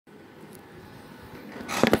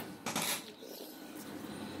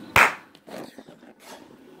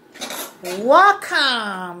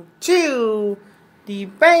Welcome to the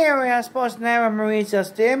Bay Area Sports Network. Mauricio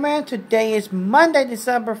Stillman. Today is Monday,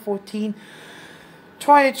 December 14,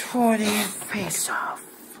 2020. Face Off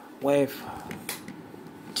with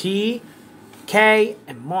T, K,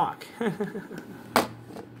 and Mark. No,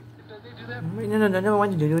 I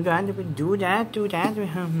want to do that. I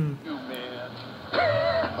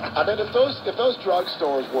mean, if those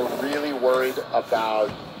drugstores were really worried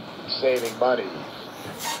about saving money,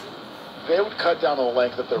 they would cut down on the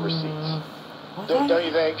length of their receipts. Don't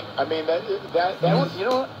you think? I mean, that you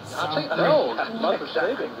know what? I'll tell you, no, month of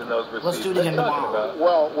savings in those receipts. Let's do it again tomorrow.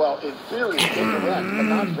 Well, in theory, it's correct, but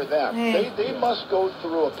not for them. They must go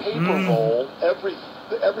through a paper roll every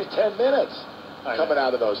 10 minutes coming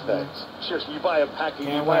out of those things. Seriously, you buy a package,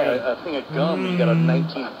 you buy a thing of gum, you got a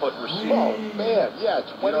 19-foot receipt. Oh man, yeah.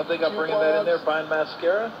 You don't think I'm bringing that in there, buying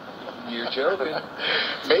mascara? You're joking.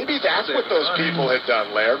 Maybe that's what those people had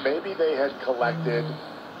done, Lair. Maybe they had collected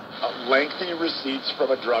lengthy receipts from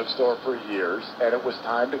a drugstore for years, and it was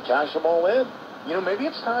time to cash them all in. You know, maybe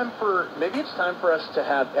it's time for us to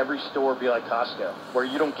have every store be like Costco, where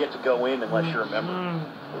you don't get to go in unless you're a member.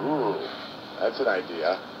 Ooh, that's an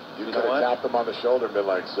idea. You could have tapped them on the shoulder and been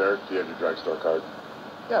like, "Sir, do you have your drugstore card?"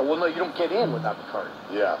 Yeah, well, no, you don't get in without the card.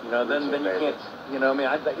 Yeah. You know, then you can't. You know, I mean,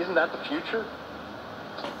 isn't that the future?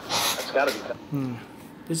 That's got to be.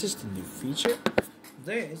 This is the new feature.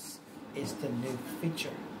 This is the new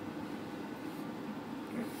feature.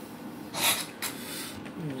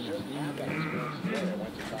 Just had that experience today. I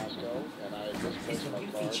went to Costco and I misplaced my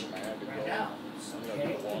card and I had to go, do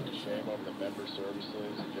the walk of shame over the member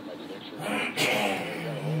services and get my picture. I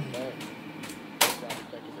got a whole thing. I'm probably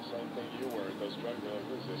thinking the same thing you were. Those drug dealers,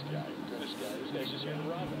 who's this guy? This guy's just here to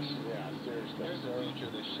rob us. Yeah, seriously. There's the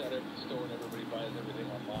future. They shut every store and everybody buys everything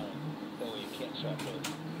online. Only you can't shop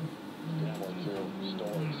those. Good point too.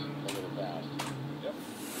 Stores. Look at the past. Yep.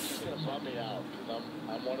 It's just gonna bum me out because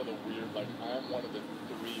I'm one of the weird, like I'm one of the 3%.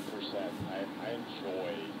 I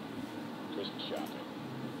enjoy Christmas shopping.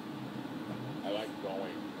 I like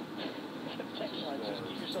going. Just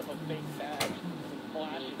give yourself a fake bag and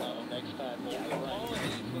flash it on them next time. Yeah, you're right.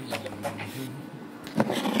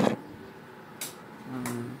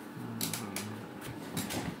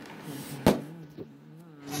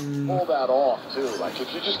 Pull that off too. Like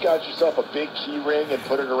if you just got yourself a big key ring and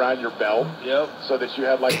put it around your belt, so that you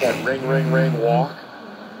had like that ring walk.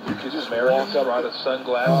 You could just walk up brought a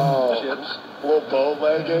sunglasses, chips, a little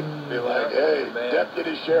bow-legged, be like, "Hey,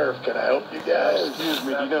 Deputy Sheriff, can I help you guys?" Excuse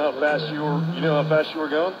me, do you know how fast you were? You know how fast you were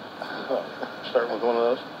going? Starting with one of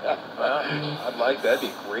those. I'd like that. That'd be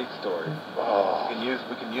a great story. Oh. We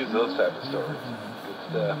can use those type of stories. Good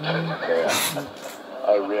stuff. Yeah.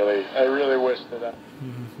 I really wish that.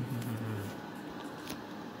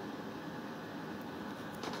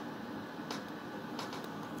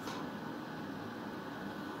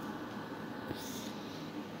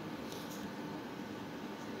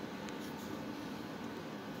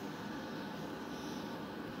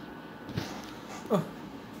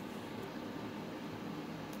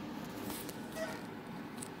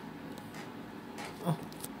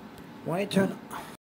 Why turn